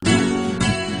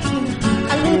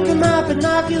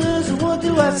binoculars, and what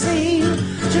do I see?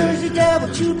 Jersey Devil,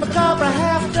 Chupacabra,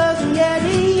 half a dozen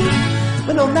Yeti.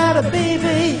 But no matter,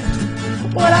 baby,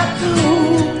 what I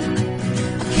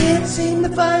do, I can't seem to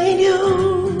find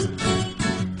you.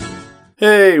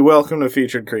 Hey, welcome to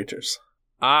Featured Creatures.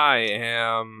 I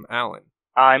am Alan.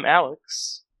 I'm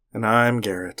Alex. And I'm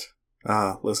Garrett.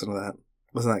 Listen to that.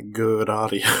 Wasn't that good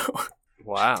audio?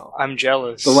 Wow. I'm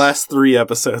jealous. The last 3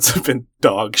 episodes have been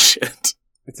dog shit.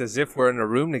 It's as if we're in a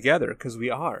room together, because we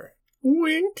are.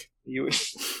 Wink. You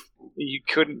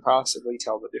couldn't possibly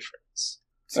tell the difference.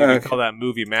 So you Okay. call that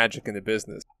movie magic in the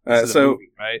business. This is a So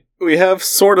movie, right? we have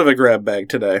sort of a grab bag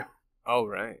today. Oh,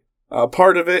 right.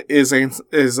 Part of it is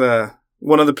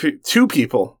one of the 2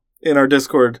 people in our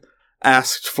Discord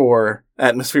asked for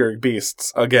atmospheric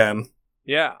beasts again.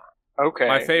 Yeah. Okay.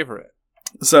 My favorite.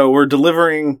 So we're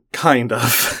delivering, kind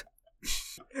of.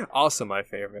 Also my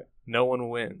favorite. No one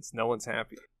wins. No one's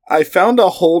happy. I found a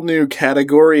whole new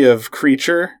category of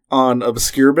creature on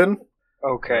Obscurbin,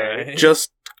 Okay. Right?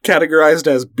 just categorized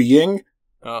as being.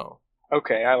 Oh.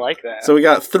 Okay, I like that. So we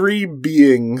got 3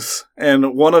 beings,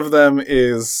 and one of them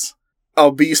is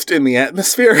a beast in the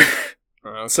atmosphere.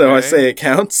 Okay. So I say it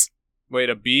counts. Wait,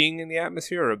 a being in the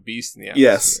atmosphere or a beast in the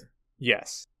Yes. atmosphere?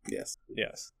 Yes. Yes.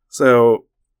 Yes. So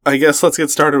I guess let's get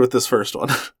started with this first one.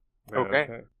 Okay.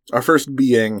 Our first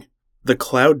being, the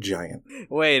Cloud Giant.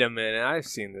 Wait a minute. I've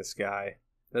seen this guy.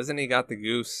 Doesn't he got the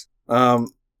goose?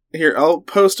 Here, I'll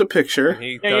post a picture.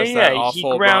 He yeah, does yeah, that yeah.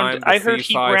 awful He ground. rhyme, I the heard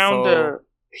he fee-fi-fo ground.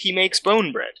 He makes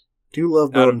bone bread. Do you love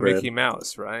out bone of bread? Mickey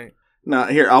Mouse, right? Nah,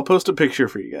 here, I'll post a picture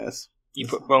for you guys. You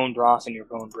put bone broth in your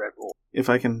bone bread bowl If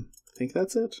I can think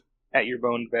that's it. at your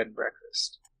bone bed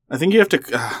breakfast. I think you have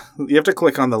to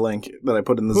click on the link that I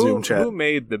put in the Zoom chat. Who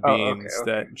made the Oh, okay, beans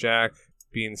okay. that Jack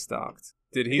beanstalked?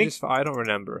 Did he think- just... I don't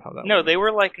remember how that No, went. they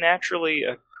were like naturally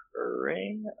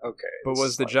occurring. Okay. But this was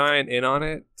is the like- giant in on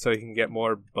it so he can get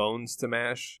more bones to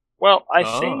mash? Well, I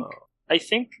Oh.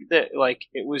 think that like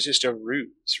it was just a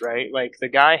ruse, right? Like the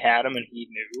guy had him and he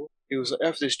knew. It was like,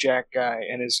 F this Jack guy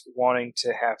and is wanting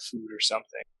to have food or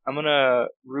something. I'm gonna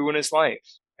ruin his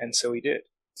life. And so he did.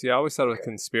 See, I always thought it was a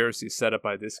conspiracy set up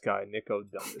by this guy, Nico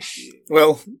Dumbus.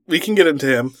 Well, we can get into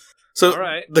him. So, All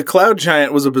right. the Cloud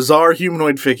Giant was a bizarre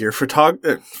humanoid figure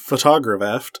photographed.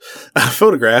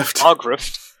 Photographed.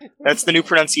 That's the new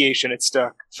pronunciation. It's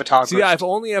stuck. Photographed. See, I've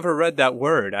only ever read that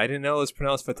word. I didn't know it was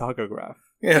pronounced photograph.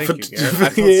 Yeah, Thank you, Garrett. I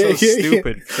felt so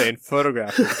stupid saying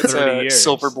photograph for It's 30 a years.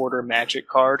 silver border magic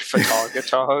card.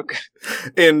 Photogatog.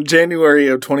 In January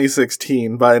of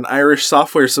 2016 by an Irish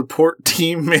software support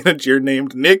team manager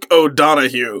named Nick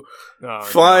O'Donoghue, Oh,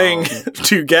 flying no.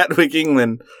 to Gatwick,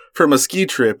 England from a ski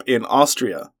trip in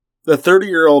Austria. The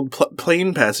 30-year-old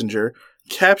plane passenger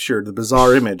captured the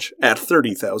bizarre image at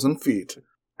 30,000 feet.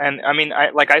 And I mean, I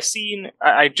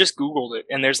just Googled it,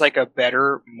 and there's like a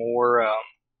better, more,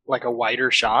 like a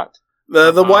wider shot. The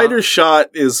Uh-huh. wider shot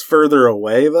is further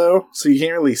away, though, so you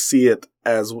can't really see it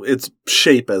as its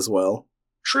shape as well.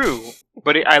 True,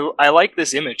 but I like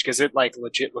this image because it like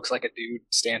legit looks like a dude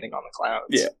standing on the clouds.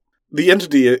 Yeah. The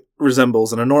entity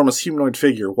resembles an enormous humanoid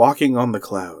figure walking on the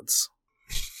clouds.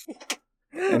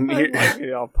 And I here- like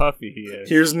how puffy he is.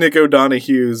 Here's Nick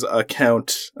O'Donoghue's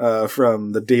account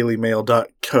from the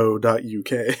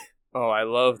dailymail.co.uk. Oh, I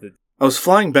love the... I was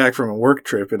flying back from a work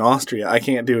trip in Austria. I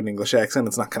can't do an English accent.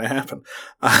 It's not going to happen.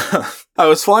 I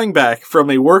was flying back from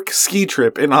a work ski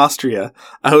trip in Austria.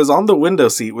 I was on the window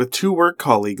seat with 2 work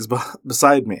colleagues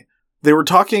beside me. They were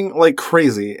talking like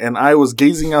crazy, and I was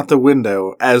gazing out the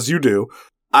window, as you do.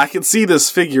 I could see this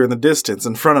figure in the distance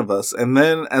in front of us, and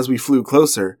then, as we flew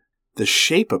closer, the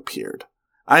shape appeared.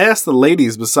 I asked the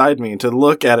ladies beside me to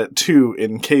look at it too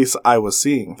in case I was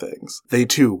seeing things. They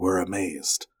too were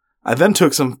amazed. I then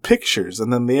took some pictures,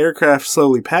 and then the aircraft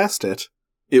slowly passed it.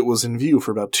 It was in view for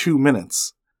about 2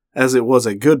 minutes, as it was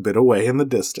a good bit away in the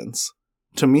distance.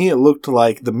 To me it looked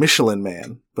like the Michelin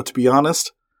Man, but to be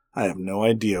honest, I have no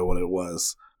idea what it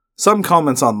was. Some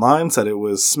comments online said it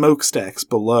was smokestacks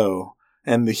below,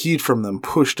 and the heat from them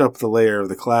pushed up the layer of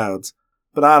the clouds,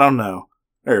 but I don't know.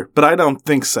 But I don't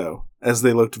think so, as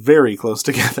they looked very close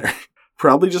together.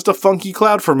 Probably just a funky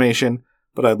cloud formation,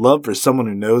 but I'd love for someone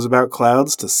who knows about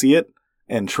clouds to see it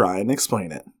and try and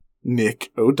explain it. Nick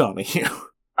O'Donoghue.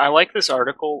 I like this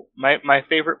article. My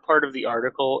favorite part of the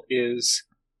article is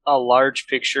a large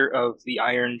picture of the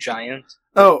Iron Giant.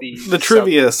 Oh, the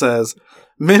trivia says,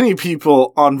 many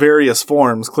people on various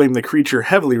forums claim the creature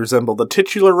heavily resembled the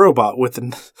titular robot with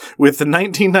the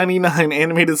 1999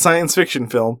 animated science fiction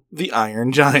film, The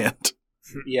Iron Giant.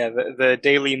 Yeah, the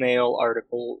Daily Mail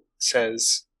article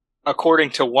says, according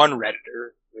to one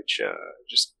Redditor, which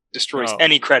just destroys Oh,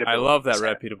 any credibility. I love that set.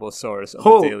 reputable source of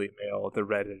Oh. the Daily Mail, the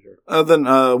Redditor.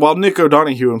 While Nick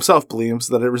O'Donoghue himself believes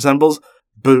that it resembles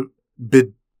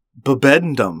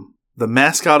Bibendum, the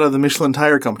mascot of the Michelin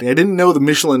Tire Company. I didn't know the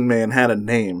Michelin Man had a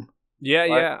name. Yeah,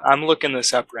 What? yeah. I'm looking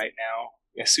this up right now.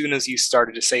 As soon as you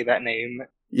started to say that name,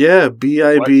 Yeah,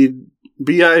 Bibendum.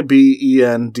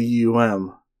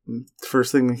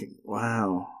 First thing,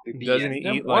 wow. Doesn't he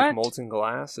eat What? like molten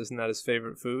glass? Isn't that his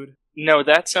favorite food? No,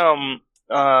 that's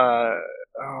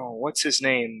what's his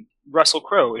name? Russell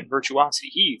Crowe in Virtuosity.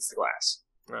 He eats the glass.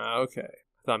 Okay.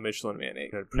 I thought Michelin Man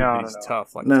ate. No, He's no.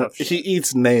 tough, like No, tough shit. he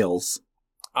eats nails.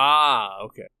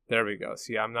 Okay. There we go.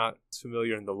 See, I'm not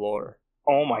familiar in the lore.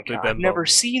 Oh my god, I've Bibendum. never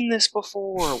seen this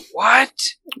before. What?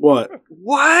 What?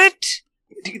 What?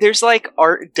 Dude, there's like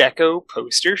Art Deco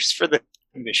posters for the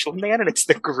Michelin Man, and it's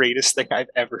the greatest thing I've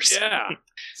ever seen. Yeah.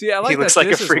 See, I like He looks that like a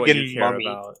this is what you friggin' care mummy.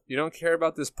 about. You don't care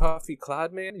about this puffy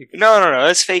cloud man? No,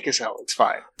 that's fake as hell. It's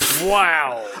fine.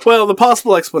 Wow. Well, the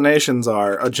possible explanations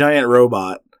are a giant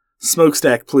robot,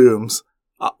 smokestack plumes,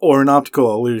 or an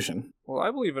optical illusion. Well,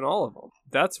 I believe in all of them.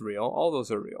 That's real. All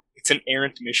those are real. It's an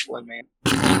errant Michelin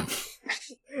Man.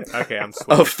 Okay, I'm A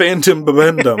switching. phantom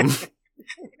Bibendum.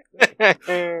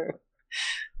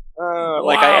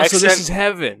 Like wow, I so this is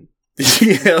heaven.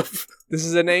 Yep. This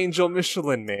is an angel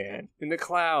Michelin Man in the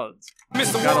clouds.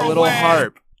 He's got a little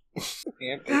harp.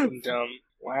 and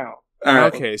wow. All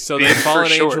right. Okay, so Big the for fallen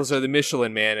short. angels are the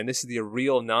Michelin Man, and this is the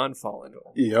real non-fallen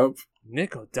angel. Yep.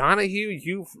 Nick O'Donoghue,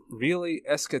 you've really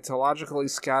eschatologically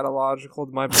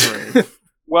scatological my brain.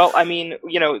 Well, I mean,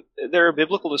 there are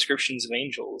biblical descriptions of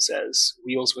angels as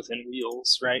wheels within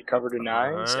wheels, right? Covered in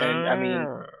knives. And I mean,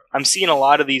 I'm seeing a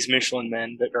lot of these Michelin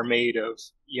men that are made of,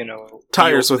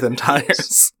 Tires wheels within wheels.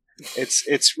 tires.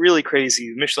 It's really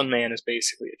crazy. The Michelin Man is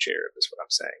basically a cherub, is what I'm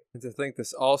saying. And to think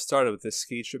this all started with this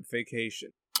ski trip vacation.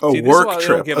 A See, this is work why they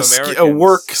trip. don't give A Americans-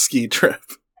 work ski trip.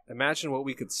 Imagine what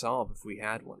we could solve if we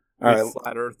had one. All We'd right.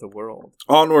 flat Earth the world.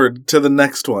 Onward to the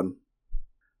next one.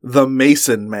 The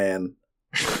Mason Man.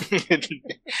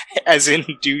 As in,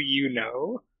 do you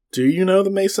know? Do you know the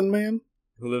Mason Man?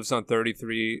 Who lives on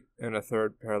 33 and a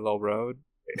third parallel road?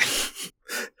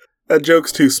 That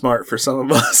joke's too smart for some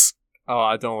of us.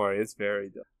 Oh, don't worry. It's very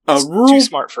dumb. A Too rural,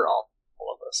 smart for all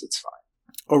of us. It's fine.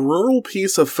 a rural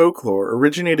piece of folklore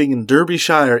originating in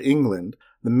Derbyshire, England,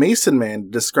 the Mason Man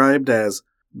described as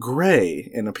grey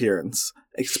in appearance,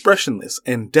 expressionless,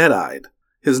 and dead-eyed.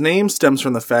 His name stems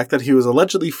from the fact that he was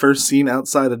allegedly first seen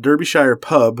outside a Derbyshire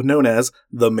pub known as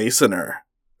the Masoner.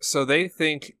 So they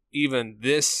think even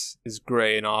this is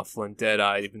grey and awful and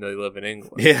dead-eyed, even though they live in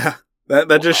England. Yeah,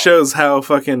 that just shows how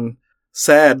fucking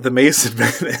sad the Mason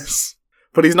Man is.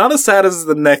 But he's not as sad as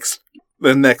the next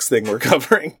thing we're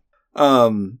covering.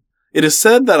 It is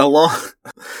said that along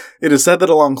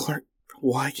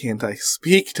why can't I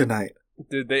speak tonight?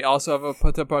 Did they also have a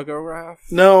putapagograph?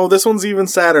 No, this one's even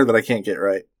sadder that I can't get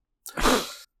right.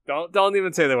 Don't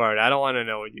even say the word. I don't want to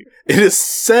know what you... It is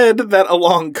said that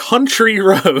along country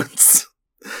roads,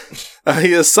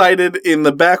 he is sighted in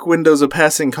the back windows of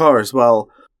passing cars. While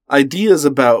ideas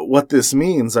about what this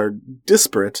means are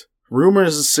disparate,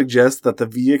 rumors suggest that the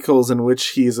vehicles in which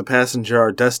he is a passenger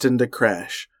are destined to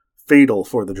crash, fatal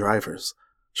for the drivers.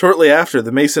 Shortly after,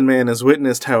 the Mason Man is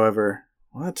witnessed, however...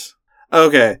 What?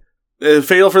 Okay.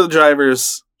 Fatal for the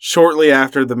drivers shortly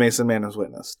after the Mason Man is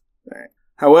witnessed. All right.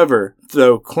 However,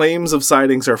 though claims of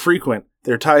sightings are frequent,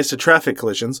 their ties to traffic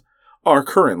collisions are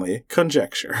currently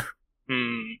conjecture.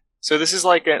 So this is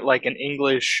like an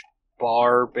English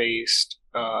bar-based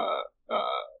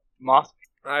moth.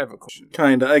 I have a question.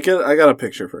 Kinda. I got a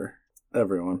picture for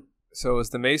everyone. So is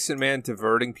the Mason Man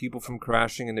diverting people from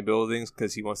crashing into buildings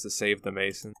because he wants to save the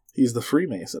Mason? He's the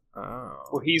Freemason. Oh.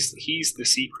 Well, he's the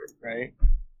secret, right?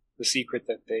 The secret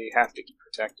that they have to keep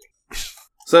protecting.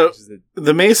 So, This is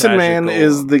the Mason Man tragical-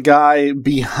 is the guy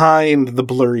behind the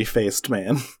blurry-faced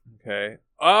man. okay.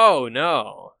 Oh,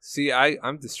 no. See,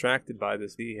 I'm distracted by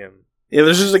this. See him. Yeah,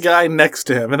 there's just a guy next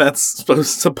to him, and that's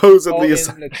supposedly...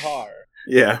 in the car.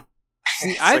 Yeah.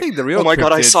 See, I think the real Oh my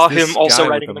God, I cryptid saw is this him also guy with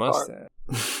riding the the car.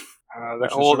 mustache. That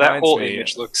Which whole reminds me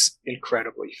image of- looks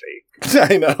incredibly fake.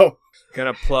 I know.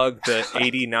 Gonna plug the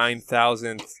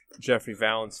 89,000th Jeffrey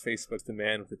Valens Facebook, the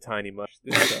man with the tiny mustache.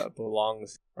 This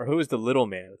belongs... Or who is the little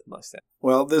man with the mustache?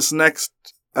 Well, this next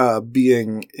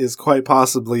being is quite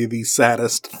possibly the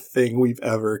saddest thing we've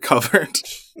ever covered.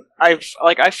 I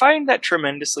find that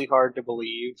tremendously hard to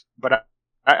believe, but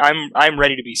I'm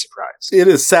ready to be surprised. It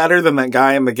is sadder than that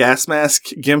guy in the gas mask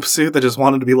gimp suit that just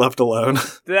wanted to be left alone.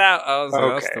 That's the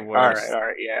Okay, worst. all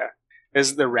right, yeah.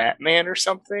 Is it the Rat Man or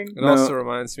something? It No. also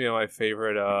reminds me of my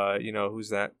favorite, who's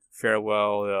that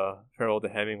farewell to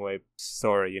Hemingway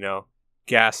story,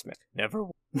 gas man, never.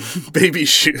 Baby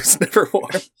shoes never worn.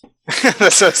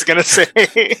 That's what I was gonna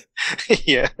say.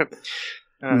 Yeah.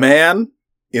 Man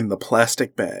in the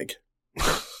plastic bag.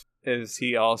 Is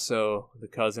he also the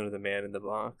cousin of the man in the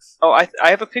box? Oh, I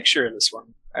have a picture of this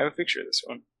one.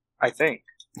 I think.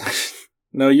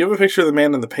 No, you have a picture of the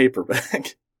man in the paper bag.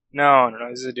 No,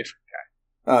 this is a different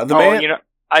guy. Man.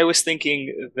 I was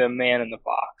thinking the man in the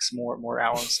box, more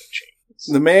Allenson Chains.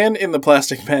 The man in the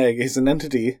plastic bag is an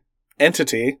entity, I'm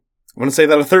going to say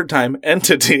that a third time,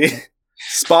 entity,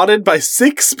 spotted by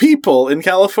 6 people in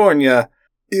California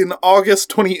in August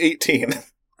 2018.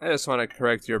 I just want to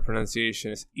correct your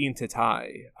pronunciation. It's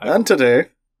Intitai. Entity.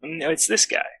 No, it's this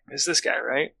guy. It's this guy,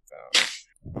 right?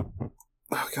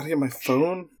 Oh, gotta get my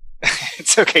phone.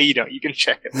 It's okay, you don't. You can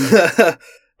check it.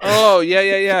 Oh,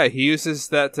 yeah. He uses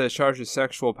that to charge his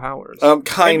sexual powers.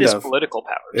 Kind and his of. political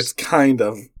powers. It's kind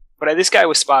of. But this guy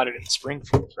was spotted in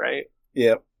Springfield, right?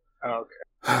 Yep. Oh,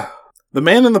 okay. The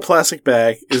man in the plastic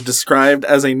bag is described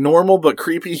as a normal but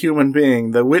creepy human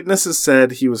being. The witnesses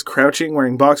said he was crouching,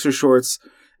 wearing boxer shorts,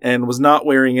 and was not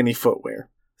wearing any footwear.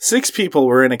 6 people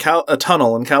were in a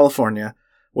tunnel in California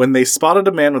when they spotted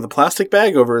a man with a plastic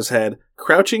bag over his head,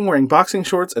 crouching, wearing boxing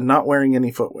shorts, and not wearing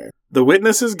any footwear. The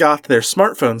witnesses got their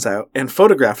smartphones out and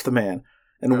photographed the man,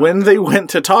 and when they went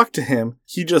to talk to him,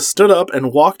 he just stood up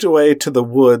and walked away to the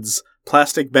woods,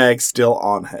 plastic bag still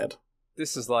on head.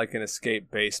 This is like an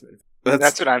escape basement.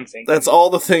 That's what I'm thinking. That's all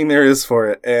the thing there is for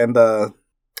it, and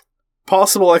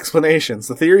possible explanations.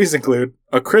 The theories include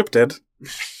a cryptid,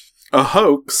 a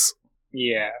hoax,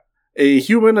 yeah, a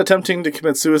human attempting to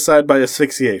commit suicide by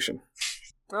asphyxiation.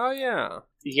 Oh, yeah.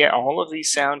 Yeah, all of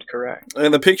these sound correct.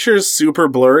 And the picture's super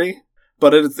blurry,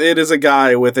 but it is a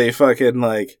guy with a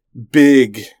fucking,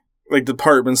 big,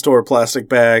 department store plastic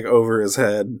bag over his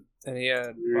head. And he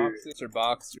had boxers or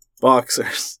boxers?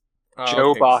 Boxers. Oh, Joe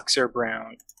okay. Boxer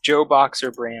Brown. Joe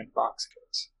Boxer brand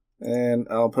boxers. And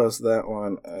I'll post that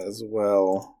one as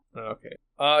well. Okay.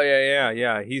 Oh,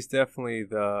 yeah. He's definitely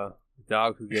the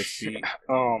dog who gets beat.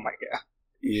 Oh my god.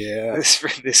 Yeah. This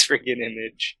freaking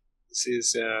image. This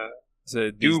is It's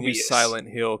a Disney dubious. Silent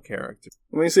Hill character.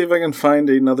 Let me see if I can find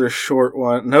another short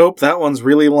one. Nope, that one's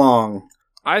really long.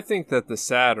 I think that the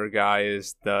sadder guy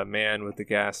is the man with the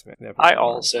gas man. I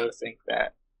also think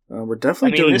that. We're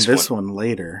definitely doing this one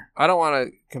later. I don't want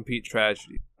to compete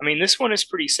tragedy. I mean, this one is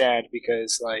pretty sad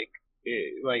because,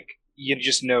 you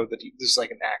just know that this is an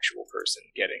actual person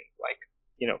getting,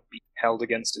 held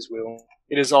against his will.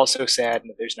 It is also sad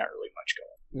that there's not really much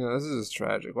going on. No, this is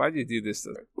tragic. Why do you do this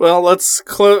to her? Well, let's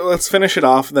finish it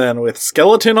off then with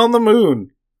Skeleton on the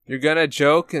Moon. You're gonna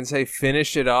joke and say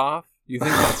finish it off? You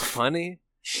think that's funny?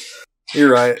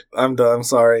 You're right. I'm done. I'm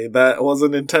sorry. That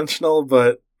wasn't intentional,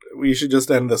 but we should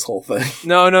just end this whole thing.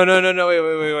 No.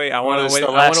 Wait. I want to wait. I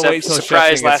want to wait till surprise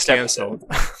Sheffield gets last canceled.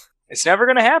 It's never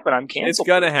going to happen. I'm It's canceled.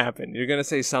 gonna happen. You're gonna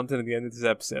say something at the end of this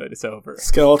episode. It's over.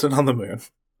 Skeleton on the Moon.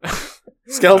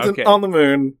 Skeleton Okay. on the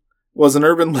Moon was an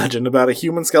urban legend about a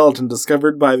human skeleton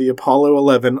discovered by the Apollo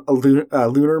 11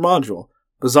 lunar module.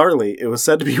 Bizarrely, it was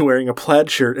said to be wearing a plaid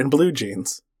shirt and blue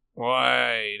jeans.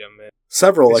 Wait a minute.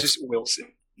 Several, It's just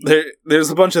Wilson. there's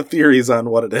a bunch of theories on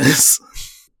what it is.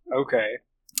 Okay.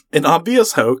 An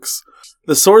obvious hoax.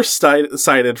 The source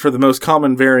cited for the most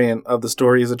common variant of the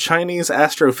story is a Chinese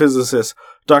astrophysicist,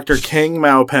 Dr. Kang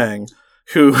Maopeng,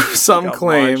 who some Got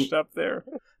claim launched up there.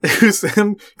 is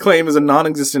a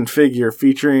non-existent figure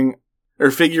figuring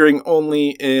only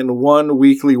in one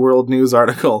Weekly World News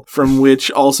article, from which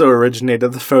also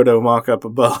originated the photo mock-up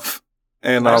above.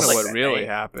 And I I'll don't know what that really name.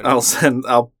 happened. I'll send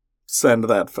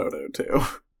that photo too.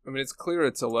 I mean, it's clear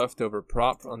it's a leftover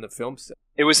prop on the film set.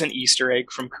 It was an Easter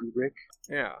egg from Kubrick.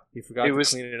 Yeah, he forgot to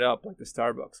clean it up like the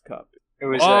Starbucks cup. It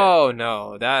was Oh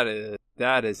no, that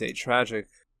is a tragic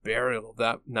burial of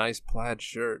that nice plaid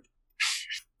shirt.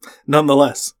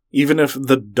 Nonetheless, even if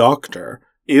the Doctor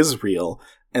is real,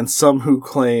 and some who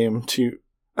claim to...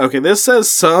 Okay, this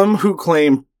says some who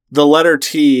claim the letter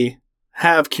T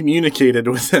have communicated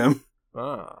with him.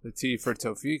 Ah, the T for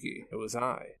Tofiki. It was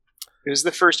I. It was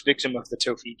the first victim of the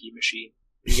Tofiki machine.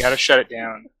 You gotta shut it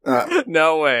down.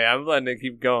 No way. I'm letting it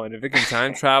keep going. If it can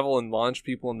time travel and launch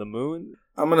people on the moon,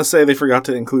 I'm going to say they forgot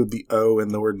to include the O in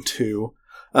the word to.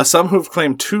 Some who've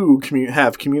claimed to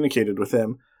have communicated with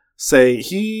him say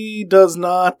he does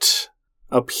not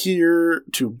appear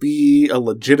to be a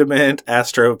legitimate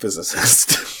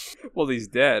astrophysicist. well, he's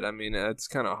dead. I mean, it's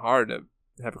kind of hard to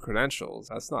have credentials.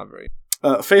 That's not very...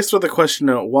 Faced with the question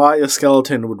of why a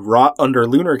skeleton would rot under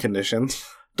lunar conditions,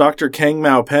 Dr. Kang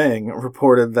Maopeng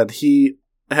reported that he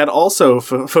had also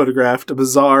photographed a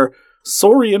bizarre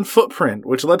saurian footprint,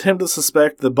 which led him to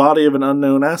suspect the body of an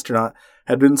unknown astronaut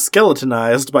had been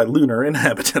skeletonized by lunar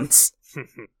inhabitants.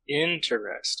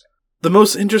 Interesting. The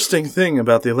most interesting thing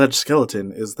about the alleged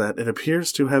skeleton is that it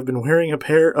appears to have been wearing a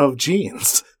pair of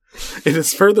jeans. It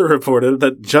is further reported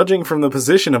that, judging from the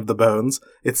position of the bones,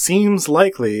 it seems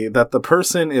likely that the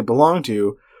person it belonged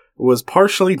to was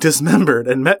partially dismembered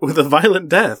and met with a violent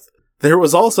death. There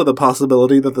was also the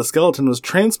possibility that the skeleton was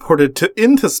transported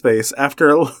into space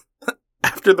after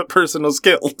the person was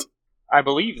killed. I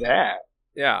believe that.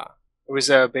 Yeah. It was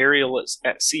a burial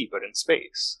at sea, but in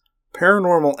space.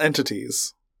 Paranormal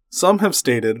entities. Some have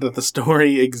stated that the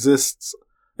story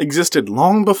existed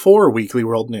long before Weekly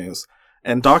World News,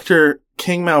 and Dr.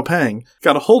 King Mao Pang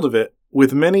got a hold of it,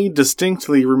 with many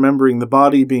distinctly remembering the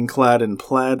body being clad in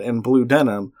plaid and blue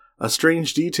denim, a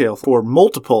strange detail for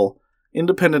multiple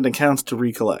independent accounts to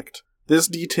recollect. This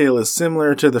detail is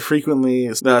similar to the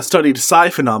frequently studied psi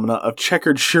phenomena of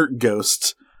checkered shirt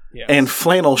ghosts and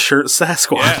flannel shirt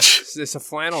Sasquatch. Yes, it's a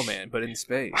flannel man, but in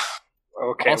space.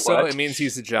 Okay, Also, what? it means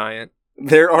he's a giant.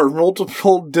 There are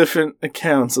multiple different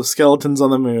accounts of skeletons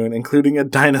on the moon, including a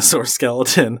dinosaur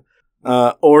skeleton,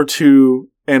 or two,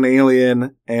 an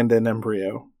alien, and an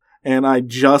embryo. And I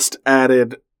just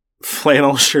added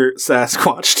flannel shirt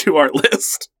Sasquatch to our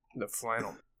list, The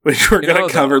flannel. which we're going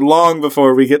to cover long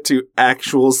before we get to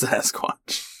actual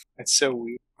Sasquatch. That's so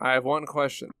weird. I have one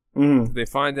question. Mm. Did they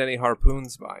find any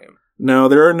harpoons by him? No,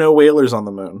 there are no whalers on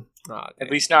the moon. At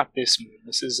least not this moon.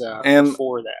 This is And-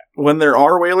 before that. When there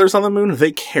are whalers on the moon,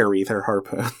 they carry their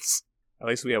harpoons. At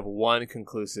least we have one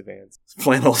conclusive answer.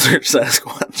 Flannel shirt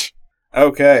Sasquatch.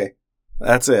 Okay,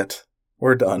 that's it.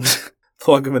 We're done.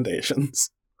 Plugmentations.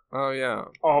 Oh, yeah.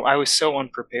 Oh, I was so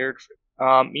unprepared for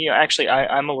actually,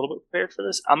 I'm a little bit prepared for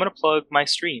this. I'm going to plug my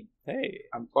stream. Hey.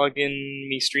 I'm plugging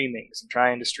me streaming because I'm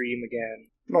trying to stream again.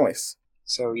 Nice.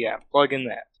 So yeah, plug in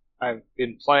that. I've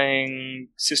been playing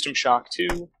System Shock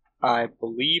 2. I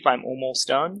believe I'm almost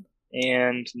done.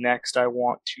 And next I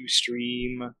want to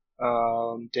stream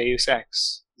Deus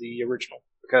Ex, the original.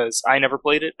 Because I never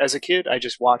played it as a kid. I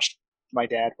just watched my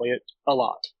dad play it a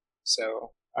lot.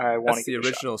 So I want to That's the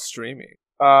original streaming.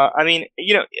 I mean,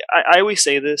 you know, I always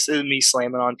say this is me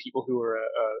slamming on people who are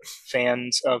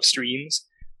fans of streams,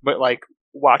 but like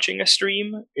watching a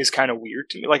stream is kind of weird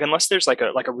to me. Like unless there's like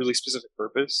a really specific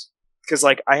purpose, because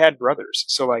like I had brothers,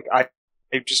 so like I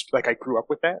just like I grew up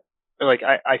with that. Like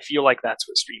I feel like that's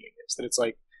what streaming is. That it's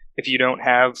like if you don't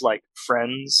have like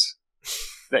friends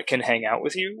that can hang out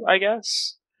with you, I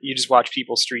guess you just watch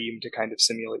people stream to kind of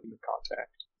simulate human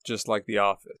contact. Just like The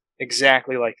Office.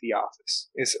 Exactly like The Office.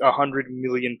 It's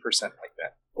 100,000,000% like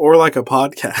that. Or like a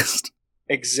podcast.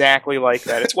 Exactly like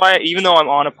that. It's why, even though I'm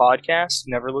on a podcast,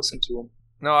 never listen to them.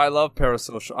 No, I love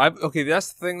parasocial. Okay,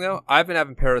 that's the thing though. I've been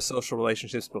having parasocial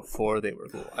relationships before they were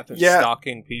cool. I've been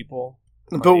stalking people.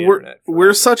 But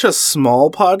we're such a small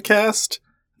podcast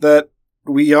that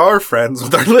we are friends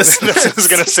with our listeners. I was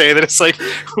going to say that it's like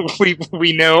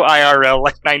we know IRL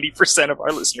like 90% of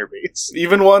our listener base.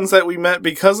 Even ones that we met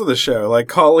because of the show, like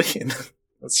Colleen.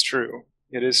 That's true.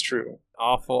 It is true.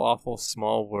 Awful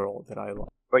small world that I love.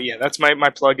 But yeah, that's my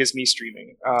plug is me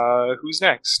streaming. Who's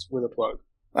next with a plug?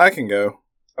 I can go.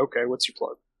 Okay, what's your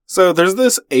plug? So there's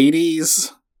this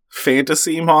 80s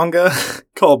fantasy manga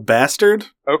called Bastard.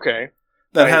 Okay.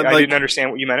 I didn't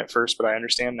understand what you meant at first, but I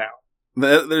understand now.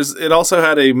 It also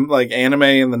had a like anime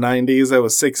in the 90s that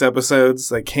was 6 episodes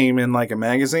that came in like a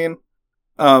magazine.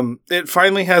 It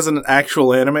finally has an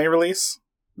actual anime release.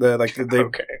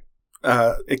 Okay.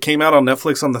 It came out on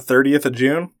Netflix on the 30th of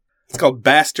June. It's called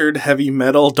Bastard Heavy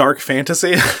Metal Dark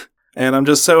Fantasy, and I'm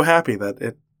just so happy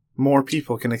that more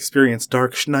people can experience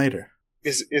Dark Schneider.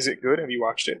 Is it good? Have you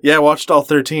watched it? Yeah, I watched all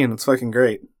 13. It's fucking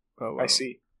great. Oh, wow. I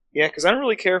see. Yeah, because I don't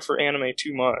really care for anime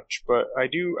too much, but I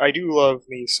do love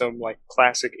me some like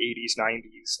classic 80s,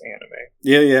 90s anime.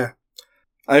 Yeah.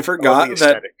 I forgot that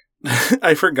aesthetic.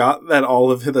 I forgot that all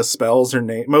of the spells are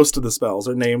most of the spells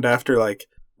are named after like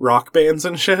rock bands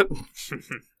and shit.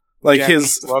 Like Jack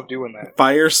his love doing that.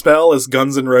 fire spell is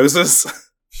Guns N' Roses.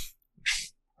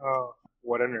 Oh,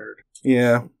 what a nerd.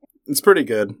 Yeah, it's pretty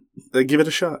good. Give it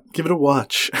a shot. Give it a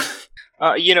watch.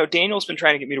 Daniel's been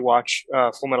trying to get me to watch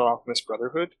Full Metal Alchemist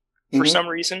Brotherhood for Mhm. some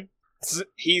reason.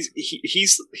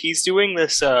 He's doing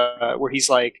this where he's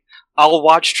like, I'll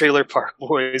watch Trailer Park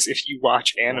Boys if you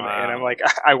watch anime, Wow. and I'm like,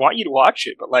 I want you to watch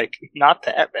it, but like not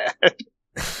that bad.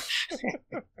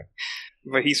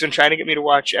 But he's been trying to get me to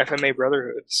watch FMA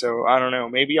Brotherhood, so I don't know.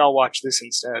 Maybe I'll watch this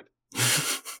instead.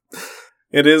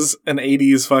 It is an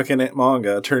 80s fucking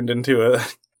manga turned into a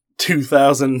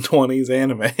 2020s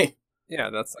anime. Yeah,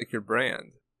 that's like your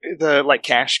brand. The like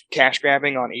cash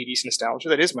grabbing on 80s nostalgia.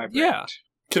 That is my brand. Yeah.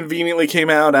 Conveniently came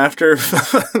out after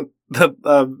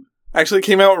actually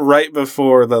came out right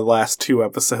before the last 2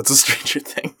 episodes of Stranger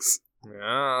Things.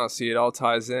 Yeah, see, it all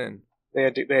ties in. They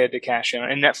had to cash in,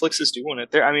 and Netflix is doing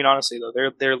it. I mean, honestly though,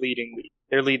 they're leading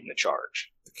the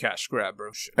charge. The cash grab,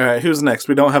 bro. All right, who's next?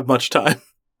 We don't have much time.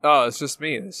 Oh, it's just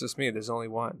me. There's only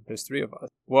one. There's 3 of us.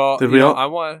 Well, Did we all? I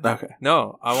want. Okay.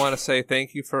 No, I want to say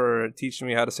thank you for teaching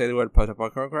me how to say the word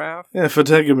photograph. Yeah,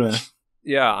 photographer.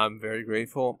 Yeah, I'm very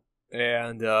grateful.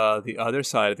 And the other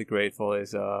side of the grateful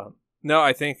is no,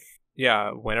 I think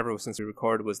whenever since we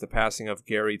recorded was the passing of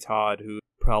Gary Todd, who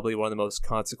probably one of the most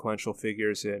consequential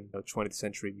figures in 20th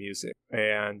century music.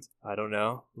 And I don't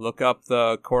know, look up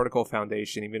the Cortical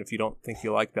Foundation, even if you don't think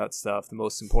you like that stuff. The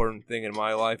most important thing in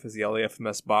my life is the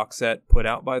LAFMS box set put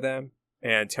out by them.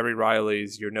 And Terry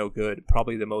Riley's You're No Good,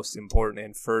 probably the most important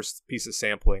and first piece of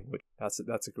sampling. Which it's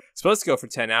supposed to go for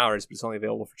 10 hours, but it's only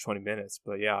available for 20 minutes.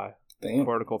 But yeah, Damn.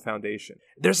 Cortical Foundation.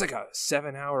 There's like a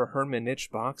 7-hour Herman Nitsch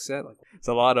box set. Like, it's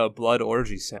a lot of blood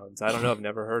orgy sounds. I don't know. I've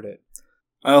never heard it.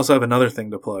 I also have another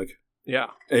thing to plug. Yeah.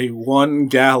 A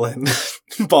 1-gallon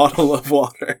bottle of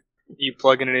water. You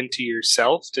plugging it into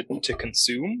yourself to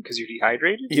consume because you're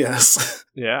dehydrated? Yes.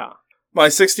 Yeah. My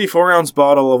 64-ounce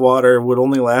bottle of water would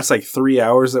only last like 3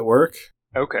 hours at work.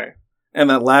 Okay. And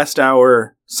that last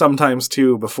hour, sometimes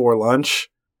 2 before lunch,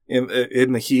 in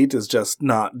the heat is just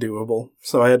not doable.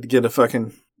 So I had to get a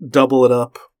fucking double it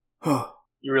up.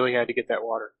 You really had to get that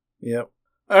water. Yep.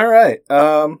 All right.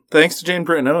 Thanks to Jane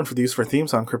Britton Owen for the use of our theme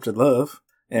song, Cryptid Love.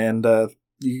 And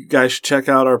you guys should check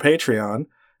out our Patreon,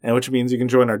 and which means you can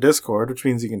join our Discord, which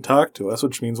means you can talk to us,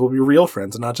 which means we'll be real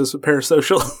friends and not just a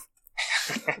parasocial.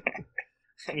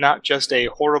 Not just a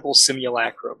horrible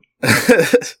simulacrum.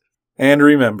 And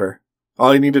remember,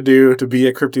 all you need to do to be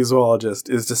a cryptozoologist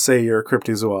is to say you're a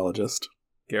cryptozoologist.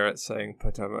 Garrett saying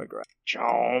Patamagra.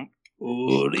 Chomp.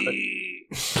 Woody.